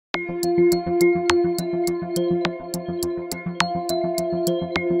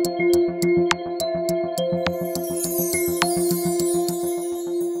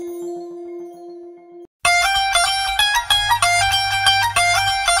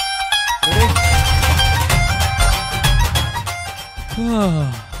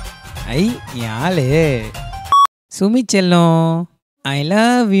ஐ யாழே சுமி செல்லம், I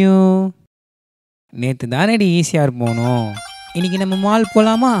love you. நேற்று தானேடி ஈஸியாக போனோம். இன்னைக்கு நம்ம மால்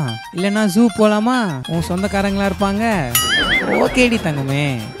போகலாமா இல்லைன்னா ஜூ போகலாமா? உன் சொந்தக்காரங்களா இருப்பாங்க. ஓகேடி தங்கமே,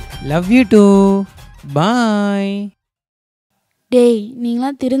 லவ் யூ டூ, பாய். டேய்,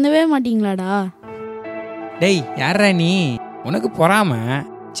 நீங்களாம் திருந்தவே மாட்டீங்களாடா? டேய் யாரா நீ? உனக்கு பொறாம?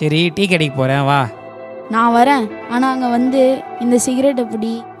 சரி டீ கடைக்கு போகிறேன் வா. நான் வரேன், ஆனால் அங்கே வந்து இந்த சிகரெட்டை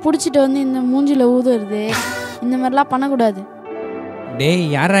பிடிச்சிட்டு வந்து இந்த மூஞ்சில் ஊதுறது இந்த மாதிரிலாம் பண்ணக்கூடாது. டேய்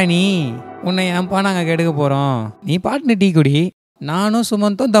யாரா நீ? உன்னை ஏன்பா நாங்கள் கெடுக்க போகிறோம்? நீ பாட்டுன்னு டீ குடி, நானும்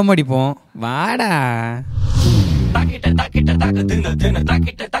சுமந்தும் தம் அடிப்போம். வாடா.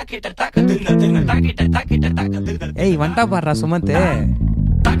 ஏய் வண்டா பாடுறா சுமந்து.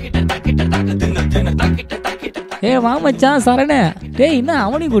 ஏ வா மச்சான் சரண. டேய் என்ன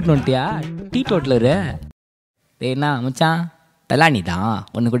அவனையும் கூட்டின்னு வந்துட்டியா? டீடோட்டலரு. டேய் என்ன மச்சான், தலானி தான்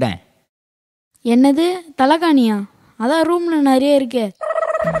ஒன்று கூட. என்னது தலகாணியா? அதான் ரூமில் நிறைய இருக்கு.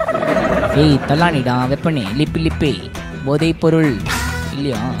 ஏய் தலானிடா, வெப்பனே, லிப்பி போதை பொருள்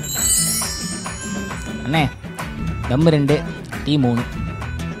இல்லையா? அண்ணே தம்மு 2, டீ 3.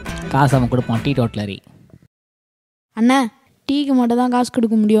 காசு அவன் கொடுப்பான் டீடோட்டலரி. அண்ணா டீக்கு மட்டும் தான் காசு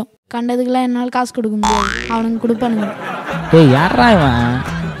கொடுக்க முடியும், கண்டதுக்கெல்லாம் என்னால் காசு கொடுக்க முடியாது. அவனுக்கு கொடுப்பானுங்க. ஏய் யாரா இவன்?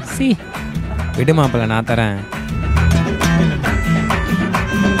 சி விடு மாப்பிள்ள, நான் தரேன்.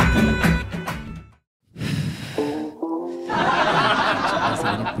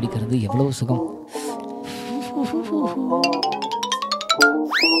 பிடிக்கிறது எவ்வளவு சுகம்.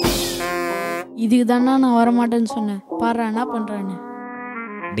 இதுக்கு தானே நான் வரமாட்டேன்னு சொன்னேன். பாரு என்ன பண்றான்னு.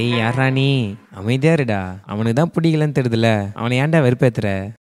 டேய் யாரா நீ? அமைதியா இருடா. அவனுக்கு தான் பிடிக்கலன்னு தெரியுதுல, அவனை ஏன்டா வெறுப்பேத்துற?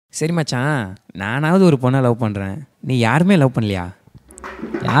 சரி மச்சான், நானாவது ஒரு பொண்ணை லவ் பண்ணுறேன், நீ யாருமே லவ் பண்ணலையா?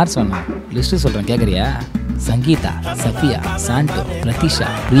 யார் சொன்னா? லிஸ்ட்டு சொல்கிறேன் கேட்குறியா? சங்கீதா, சஃபியா, சாண்டோ, பிரதிஷா,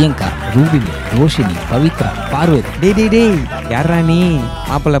 பிரியங்கா, ரூபினி, ரோஷினி, பவித்ரா, பார்வதி. டேய் டேய் டேய் யாரா நீ?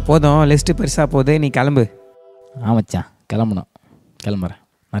 மாப்பிள்ள போதும், லிஸ்ட்டு பெருசாக போகுது, நீ கிளம்பு. ஆமாச்சான் கிளம்பணும், கிளம்புறேன்,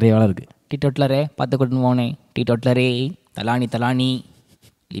 நிறைய வேலை இருக்குது. டீடோட்டலரே பார்த்து கொண்டு போனே. டீடோட்டலரே, தலானி,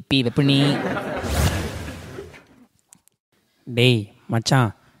 லிப்பி வெப்பனி. டேய் மச்சான்,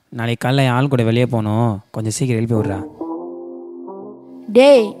 நாளைக்கு காலைல என் ஆள் கூட வெளியே போகணும், கொஞ்சம் சீக்கிரம் எழுப்பி விட்றா.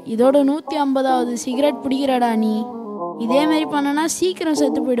 டேய் இதோட 150வது சிகரெட் பிடிக்கிறடா நீ. இதே மாதிரி பண்ணனா சீக்கிரம்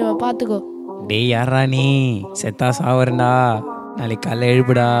செத்து போயிடுவ, பார்த்துக்கோ. டேய் யாரா நீ? செத்தா சாவரண்டா, நாளைக்கு காலைல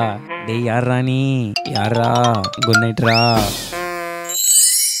எழுப்புடா. டேய் யாரா நீ? யாரா? குட் நைட்ரா.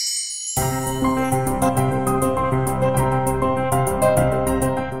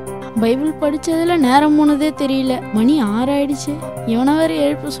 பைபிள் படிச்சதுல நேரம் போனதே தெரியல. மணி 6 ஆயிடுச்சு. இவனை வேற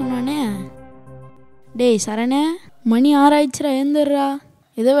எழுப்ப சொன்னானே. டேய் சரணே, மணி 6 ஆயிடுச்சுரா, எழுந்துடுறா.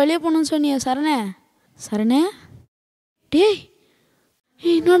 ஏதோ வெளியே போகணும்னு சொன்னியா சரணே? டேய்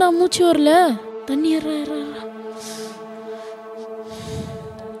என்னடா மூச்சு வரல? தண்ணி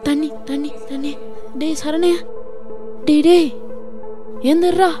தண்ணி. டேய் சரணே, டேய்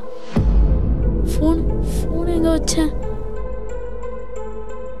எழுந்துடுறா. ஃபோன் எங்க வச்சேன்?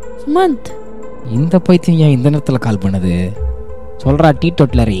 சுமந்த், இந்த பைத்தியம் ஏன் இந்த நேரத்தில் கால் பண்ணது? சொல்கிறா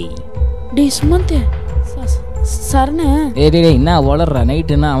டீடோட்டலரி. டேய் சுமந்த், சரணே. டேய் என்ன வளர்றா?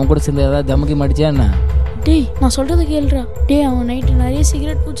 நைட்டுன்னா அவன் கூட சேர்ந்து ஏதாவது ஜமுக்கி மாட்டிச்சா என்ன? டேய் நான் சொல்கிறத கேளுடா. டேய் அவன் நைட்டு நிறைய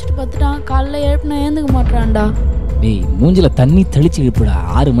சிகரெட் பிடிச்சிட்டு பார்த்துட்டான், காலைல எழுப்பினா ஏந்துக்க மாட்டான்டா. டேய் மூஞ்சில் தண்ணி தெளிச்சு எழுப்புடா.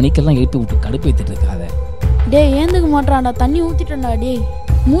 6 மணிக்கெல்லாம் எழுப்பி விட்டு கடுப்பு ஏற்றிட்டு இருக்காத. டேய் ஏந்துக்க மாட்டான்டா, தண்ணி ஊற்றிட்டேன்டா. டேய்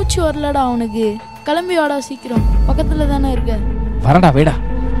மூச்சு வரலடா அவனுக்கு. கிளம்பி வாடா சீக்கிரம், பக்கத்தில் தானே இருக்க. வரடா வேடா.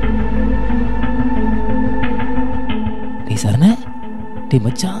 டேய் சரணே, டேய்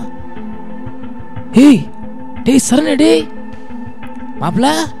மச்சான், டேய் சரணே, டேய் மாப்பிள்ள,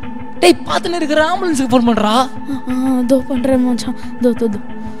 டேய் பார்த்துன்னு இருக்கிற ஆம்புலன்ஸுக்கு ஃபோன் பண்ணுறா. அதோ பண்ணுறேன் மச்சான்.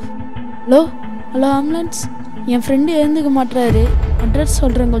 ஹலோ ஆம்புலன்ஸ், என் ஃப்ரெண்டு எழுந்துக்க மாட்டுறாரு. அட்ரஸ்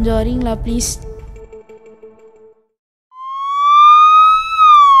சொல்கிறேன், கொஞ்சம் வரீங்களா please?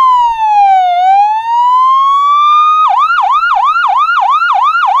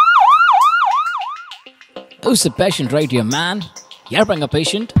 Who's the patient right here, man? Yaar panga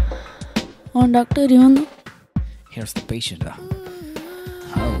patient? Doctor இவன் தான். Here's the patient.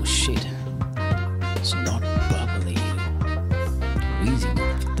 Oh shit. It's not properly reason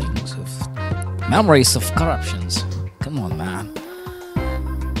things of memories of corruptions. Come on, man.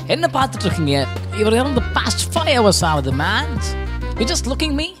 என்ன பார்த்துட்டு இருக்கீங்க? இவர் இறந்து past 5 hours ஆகுது, man. You just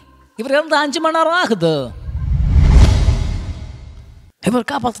looking me? இவர் இறந்து 5 மணி நேரம் ஆகுது. இவர்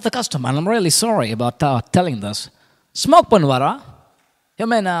காப்பாற்ற கஷ்டம். I'm really sorry about telling this. Smoke பண்ணுவாரா?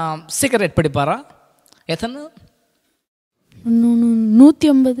 சிகரெட் பிடிப்பாரா? எத்தனை?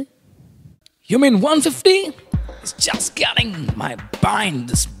 150. You mean 150? It's just getting my mind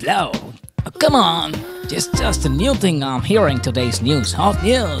this blow. Oh, come on. Just a new thing I'm hearing today's news. Hot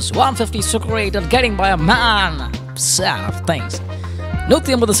news. 150 cigarette and getting by a man. Sad of things.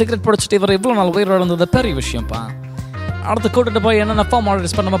 150 cigarette பிடிச்சிட்டு இவர் இவ்வளோ நாள் உயிரோடு இருந்தது பெரிய விஷயம்ப்பா. அடுத்து கூட்டிட்டு போய் என்னென்ன ஃபார்ம்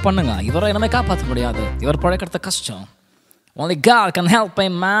ஆர்டர்ஸ் பண்ண பண்ணுங்க. இவரை என்னமே காப்பாற்ற முடியாது. இவர் பழைக்கிறது கஷ்டம். Only God can help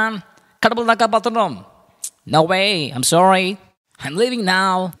him, man. கடவுள் தான் காப்பாற்றணும். No way. I'm sorry. I'm leaving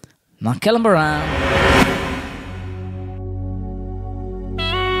now. நான் கிளம்புறேன்.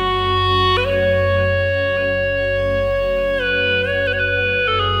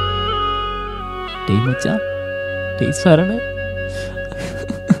 டேய் மச்சான், டேய் சரண,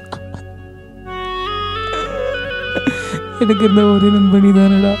 எனக்கு இருந்த ஒரே நண்பனி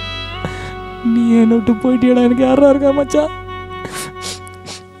தானடா. நீ என்னை விட்டு போயிட்டியடா. எனக்கு யாரா இருக்கா மச்சான்?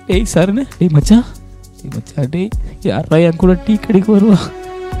 டேய் சரண, டேய் மச்சான், டேய் மச்சான், டேய் யாரா என் கூட டீ கடைக்கு வருவா?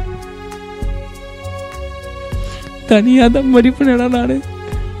 தனியாக தான் மடிப்பேனடா நான்.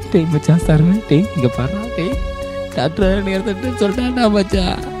 டேய் மச்சான் சரண, டேய் இங்கே பாடுறா, டேய் டாக்டர் நேரத்தை சொல்லிட்டாண்டா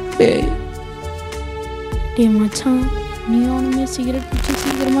மச்சான். டேய் டேய் மச்சான், நீ அவனுமே சிகரெட் பிடிச்சி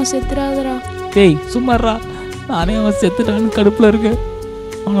சீக்கிரமாக செத்துறாதரா. டேய் சும்மாறா, நானே அவன் செத்துட்டான்னு கடுப்பில் இருக்கேன்.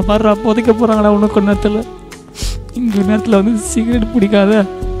 அவனை பாடுறா புதைக்க போகிறாங்களா உனக்கு கொஞ்ச நேரத்தில். இங்கே நேரத்தில் வந்து சிகரெட் பிடிக்காத,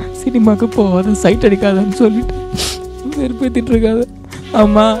 சினிமாவுக்கு போகாத, சைட் அடிக்காதன்னு சொல்லிட்டு வெறுப்பேற்றிட்டு இருக்காத.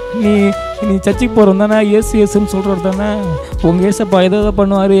 ஆமாம், நீ சர்ச்சுக்கு போகிறோம் தானே, ஏசுன்னு சொல்கிறது தானே. உங்கள் ஏசப்பா எதாவது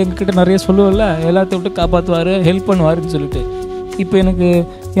பண்ணுவார், எங்ககிட்ட நிறைய சொல்லுவல்ல, எல்லாத்தையும் விட்டு காப்பாற்றுவார், ஹெல்ப் பண்ணுவாருன்னு சொல்லிட்டு. இப்போ எனக்கு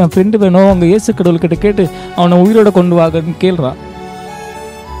என் ஃப்ரெண்டு வேணும், அவங்க இயேசு கடவுள்கிட்ட கேட்டு அவனை உயிரோட கொண்டு வாங்கன்னு கேள்றான்.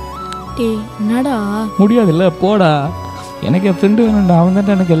 டேய் என்னடா? முடியாதுல்ல, போடா. எனக்கு என் ஃப்ரெண்டு வேணும்டா, அவன்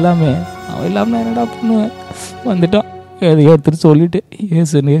தான்டா எனக்கு எல்லாமே. அவன் இல்லாமல் நான் என்னடா பண்ணுவேன்? வந்துட்டான் எதை எடுத்துட்டு சொல்லிட்டு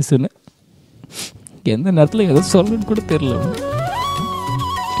ஏசுன்னு எந்த நேரத்தில் எதை சொல்லணுன்னு கூட தெரியல.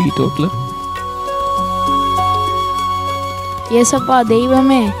 டீடோட்டலர். ஏசப்பா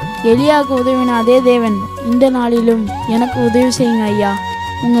தெய்வமே, எலியாவுக்கு உதவின அதே தேவன் இந்த நாளிலும் எனக்கு உதவி செய்யுங்க ஐயா.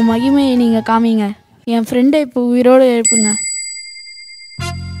 உங்கள் மகிமையை நீங்கள் காமிங்க. என் ஃப்ரெண்டை இப்போ உயிரோடு எழுப்புங்க.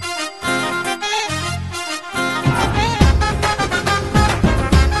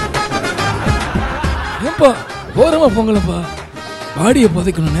 ஏப்பா ஓரமா பொங்கலப்பா, பாடியை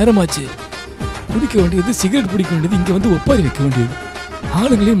புதைக்கணும், நேரமாச்சு. குடிக்க வேண்டியது, சிகரெட் பிடிக்க வேண்டியது, இங்கே வந்து ஒப்பாரி வைக்க வேண்டியது.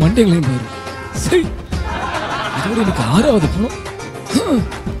 ஆளுங்களையும் மண்டைகளையும் பாரு. சரி, இதோட எனக்கு 6வது பணம்.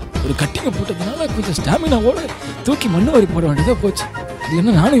 ஒரு கட்டிங்க போட்டதுனால கொஞ்சம் ஸ்டாமினாவோட தூக்கி மண்ணு வாரி போட வேண்டியதாக போச்சு.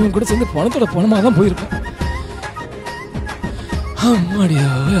 இல்லைன்னா நானும் இவன் கூட சேர்ந்து பணத்தோட பணமாக தான் போயிருப்பேன்.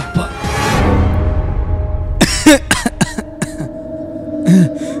 அம்மாடியா அப்பா.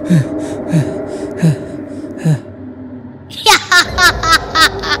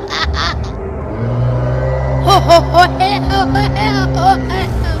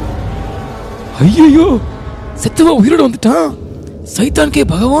 ஐயோ, செத்தவா உயிரோட வந்துட்டான். சைத்தான்கே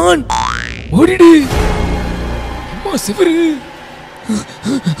பகவான், ஓடிடு. அம்மா சிவரு,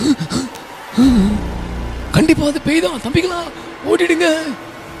 கண்டிப்பா அது பேய்தான். தம்பிகளா ஓடிடுங்க.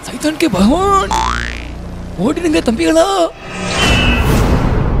 சைத்தான்கே பகவான், ஓடிடுங்க தம்பிகளா.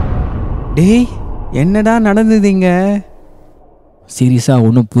 டேய் என்னடா நடந்ததுங்க? சீரியஸாக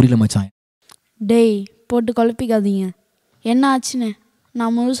ஒன்றும் புரியல மச்சான். டேய் போட்டு குழப்பிக்காதீங்க. என்ன ஆச்சுன்னு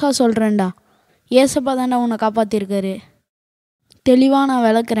நான் முழுசாக சொல்கிறேன்டா. ஏசப்பா தாண்டா உன்னை காப்பாற்றிருக்காரு. தெளிவாக நான்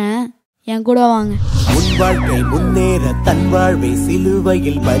விளக்குறேன், என் கூட வாங்க. உன் வாழ்க்கை முன்னேற தன் வாழ்வை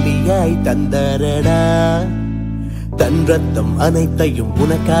சிலுவையில் பலியாய் தந்தாரடா. தன் ரத்தம் அனைத்தையும்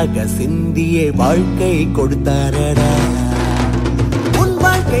உனக்காக சிந்தியே வாழ்க்கை கொடுத்தாரடா. உன்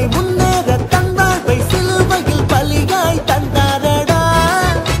வாழ்க்கை முன்னேற தன் வாழ்வை சிலுவையில் பலியாய் தந்தார்.